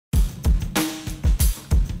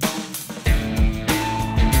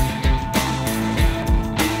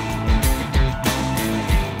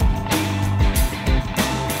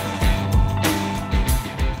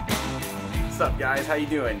how you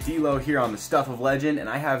doing? D-Lo here on the Stuff of Legend, and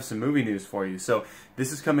I have some movie news for you. So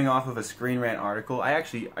this is coming off of a Screen Rant article. I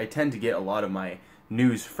tend to get a lot of my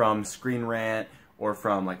news from Screen Rant or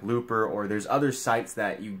from like Looper, or there's other sites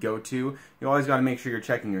that you go to. You always got to make sure you're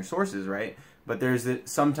checking your sources, right? But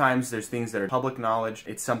sometimes there's things that are public knowledge.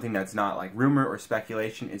 It's something that's not like rumor or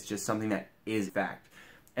speculation. It's just something that is fact.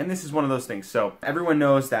 And this is one of those things. So everyone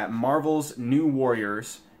knows that Marvel's New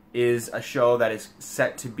Warriors is a show that is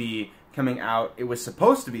set to be coming out. It was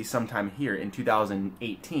supposed to be sometime here in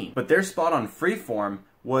 2018, but their spot on Freeform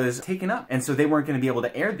was taken up, and so they weren't going to be able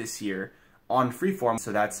to air this year on Freeform,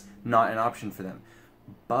 so that's not an option for them.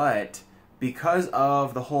 But because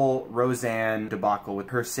of the whole Roseanne debacle with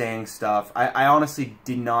her saying stuff, I honestly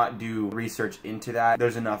did not do research into that.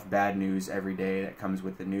 There's enough bad news every day that comes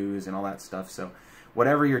with the news and all that stuff, so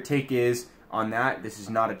whatever your take is on that, this is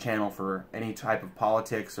not a channel for any type of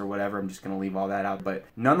politics or whatever. I'm just going to leave all that out. But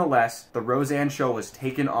nonetheless, the Roseanne show was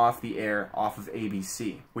taken off the air off of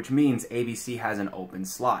ABC, which means ABC has an open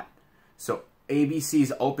slot. So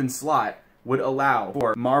ABC's open slot would allow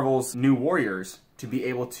for Marvel's New Warriors to be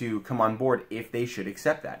able to come on board if they should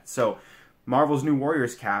accept that. So Marvel's New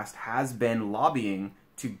Warriors cast has been lobbying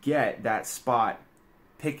to get that spot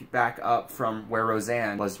pick back up from where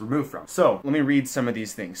Roseanne was removed from. So let me read some of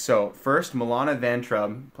these things. So first, Milana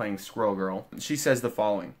Vayntrub, playing Squirrel Girl, she says the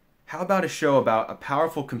following: "How about a show about a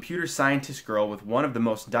powerful computer scientist girl with one of the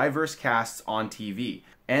most diverse casts on TV?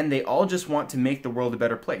 And they all just want to make the world a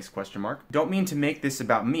better place, question mark. Don't mean to make this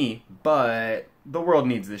about me, but the world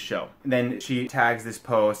needs this show." And then she tags this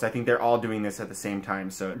post. I think they're all doing this at the same time,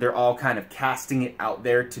 so they're all kind of casting it out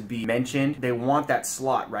there to be mentioned. They want that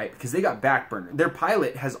slot, right? Because they got backburner. Their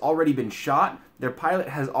pilot has already been shot. Their pilot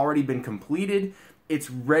has already been completed. It's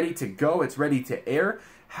ready to go. It's ready to air.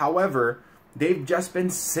 However, they've just been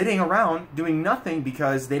sitting around doing nothing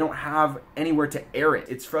because they don't have anywhere to air it.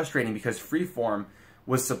 It's frustrating because Freeform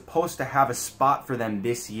was supposed to have a spot for them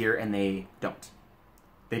this year, and they don't.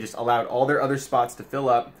 They just allowed all their other spots to fill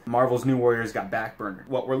up. Marvel's New Warriors got backburnered.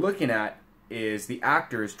 What we're looking at is the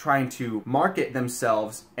actors trying to market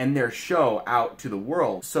themselves and their show out to the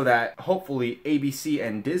world so that hopefully ABC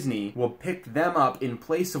and Disney will pick them up in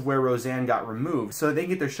place of where Roseanne got removed so that they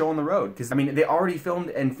can get their show on the road. Because, I mean, they already filmed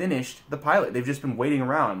and finished the pilot. They've just been waiting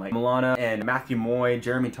around. Like Milana and Matthew Moy,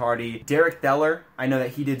 Jeremy Tardy, Derek Theller. I know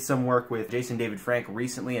that he did some work with Jason David Frank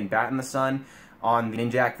recently in Bat in the Sun on the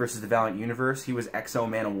Ninjak versus the Valiant Universe. He was XO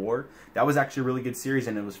Man of War. That was actually a really good series,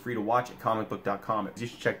 and it was free to watch at comicbook.com. You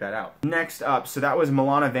should check that out. Next up, so that was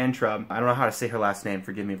Milana Vayntrub. I don't know how to say her last name.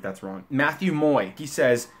 Forgive me if that's wrong. Matthew Moy. He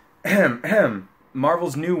says,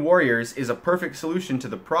 "Marvel's New Warriors is a perfect solution to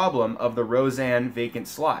the problem of the Roseanne vacant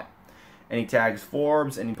slot." And he tags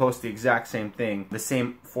Forbes, and he posts the exact same thing. The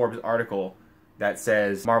same Forbes article that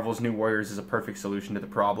says Marvel's New Warriors is a perfect solution to the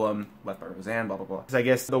problem left by Roseanne, blah, blah, blah. Because I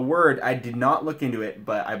guess the word, I did not look into it,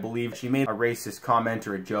 but I believe she made a racist comment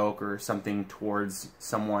or a joke or something towards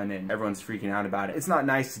someone, and everyone's freaking out about it. It's not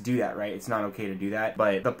nice to do that, right? It's not okay to do that.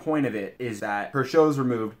 But the point of it is that her show's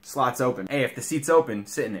removed, slot's open. Hey, if the seat's open,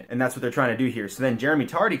 sit in it. And that's what they're trying to do here. So then Jeremy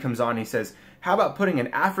Tardy comes on and he says, "How about putting an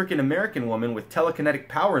African-American woman with telekinetic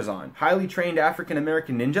powers on? Highly trained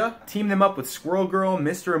African-American ninja? Team them up with Squirrel Girl,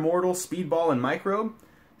 Mr. Immortal, Speedball, and Microbe?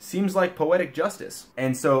 Seems like poetic justice."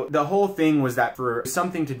 And so the whole thing was that for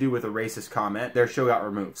something to do with a racist comment, their show got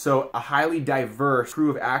removed. So a highly diverse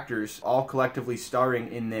crew of actors all collectively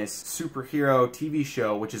starring in this superhero TV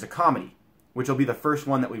show, which is a comedy, which will be the first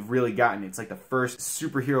one that we've really gotten. It's like the first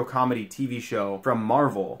superhero comedy TV show from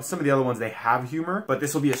Marvel. Some of the other ones, they have humor, but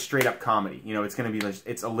this will be a straight up comedy. You know, it's gonna be,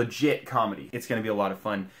 it's a legit comedy. It's gonna be a lot of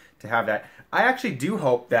fun to have that. I actually do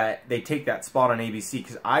hope that they take that spot on ABC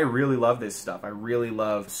because I really love this stuff. I really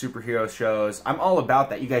love superhero shows. I'm all about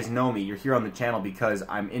that. You guys know me. You're here on the channel because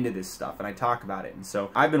I'm into this stuff and I talk about it. And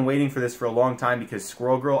so I've been waiting for this for a long time because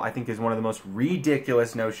Squirrel Girl, I think, is one of the most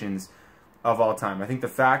ridiculous notions of all time. I think the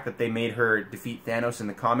fact that they made her defeat Thanos in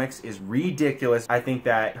the comics is ridiculous. I think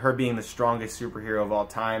that her being the strongest superhero of all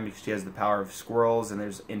time because she has the power of squirrels and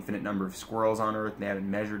there's infinite number of squirrels on Earth and they haven't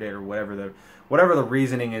measured it or whatever the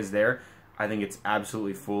reasoning is there. I think it's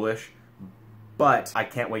absolutely foolish, but I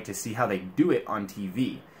can't wait to see how they do it on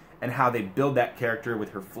TV and how they build that character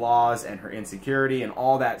with her flaws and her insecurity and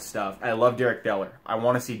all that stuff. I love Derek Theller. I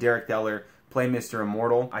want to see Derek Theller play Mr.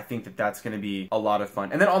 Immortal. I think that that's going to be a lot of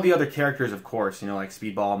fun. And then all the other characters, of course, you know, like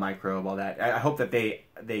Speedball, Microbe, all that. I hope that they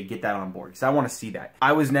get that on board because I want to see that.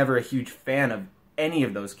 I was never a huge fan of any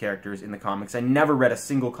of those characters in the comics. I never read a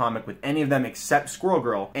single comic with any of them except Squirrel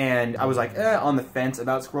Girl, and I was like, on the fence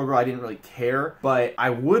about Squirrel Girl. I didn't really care, but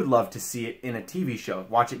I would love to see it in a TV show.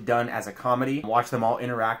 Watch it done as a comedy, watch them all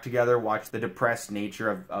interact together, watch the depressed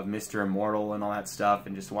nature of Mr. Immortal and all that stuff,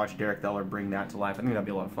 and just watch Derek Theller bring that to life. I think that'd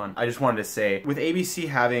be a lot of fun. I just wanted to say, with ABC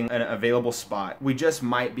having an available spot, we just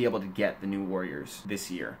might be able to get the New Warriors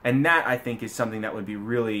this year. And that, I think, is something that would be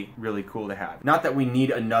really, really cool to have. Not that we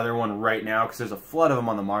need another one right now, because there's a flood of them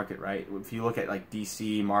on the market, right? If you look at like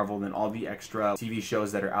DC, Marvel, and all the extra TV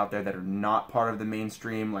shows that are out there that are not part of the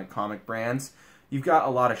mainstream like comic brands, you've got a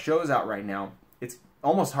lot of shows out right now. It's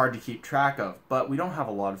almost hard to keep track of, but we don't have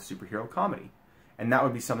a lot of superhero comedy. And that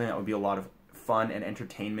would be something that would be a lot of fun and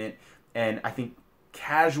entertainment. And I think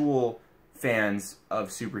casual fans of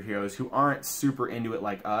superheroes who aren't super into it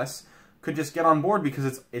like us could just get on board,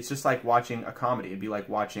 because it's just like watching a comedy. It'd be like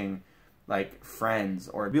watching like Friends,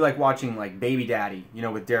 or it'd be like watching like Baby Daddy, you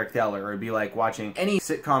know, with Derek Theller, or it'd be like watching any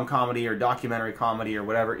sitcom comedy or documentary comedy or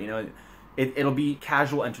whatever, you know. It'll be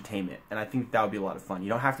casual entertainment, and I think that would be a lot of fun. You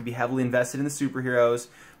don't have to be heavily invested in the superheroes.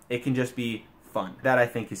 It can just be fun. That, I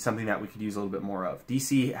think, is something that we could use a little bit more of.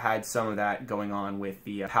 DC had some of that going on with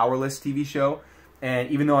the Powerless TV show, and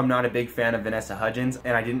even though I'm not a big fan of Vanessa Hudgens,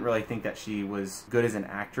 and I didn't really think that she was good as an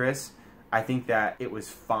actress, I think that it was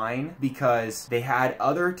fine because they had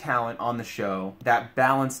other talent on the show that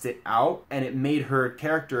balanced it out, and it made her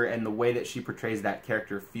character and the way that she portrays that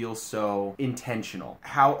character feel so intentional.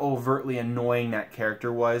 How overtly annoying that character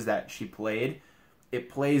was that she played, it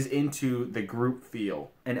plays into the group feel.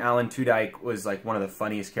 And Alan Tudyk was like one of the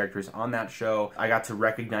funniest characters on that show. I got to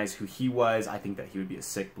recognize who he was. I think that he would be a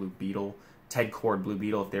sick Blue Beetle. Ted Kord Blue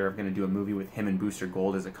Beetle, if they were going to do a movie with him and Booster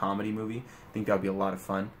Gold as a comedy movie. I think that would be a lot of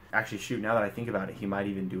fun. Actually, shoot, now that I think about it, he might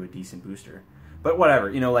even do a decent Booster. But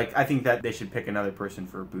whatever, you know, like, I think that they should pick another person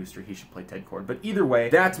for Booster. He should play Ted Kord. But either way,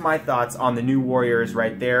 that's my thoughts on the New Warriors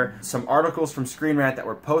right there. Some articles from Screen Rant that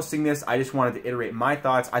were posting this. I just wanted to iterate my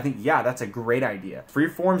thoughts. I think, yeah, that's a great idea.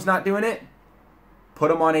 Freeform's not doing it? Put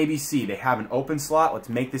them on ABC. They have an open slot. Let's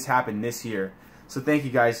make this happen this year. So thank you,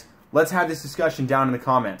 guys. Let's have this discussion down in the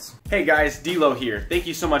comments. Hey guys, D-Lo here. Thank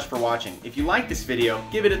you so much for watching. If you like this video,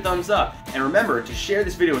 give it a thumbs up. And remember to share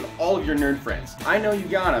this video with all of your nerd friends. I know you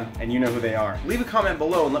got them, and you know who they are. Leave a comment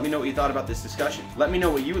below and let me know what you thought about this discussion. Let me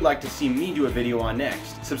know what you would like to see me do a video on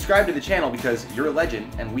next. Subscribe to the channel because you're a legend,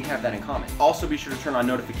 and we have that in common. Also be sure to turn on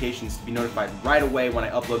notifications to be notified right away when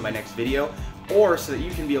I upload my next video, or so that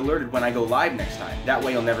you can be alerted when I go live next time. That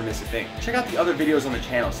way you'll never miss a thing. Check out the other videos on the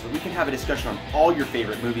channel so that we can have a discussion on all your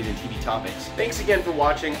favorite movies and TV topics. Thanks again for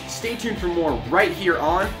watching. Stay tuned for more right here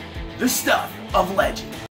on The Stuff of Legend.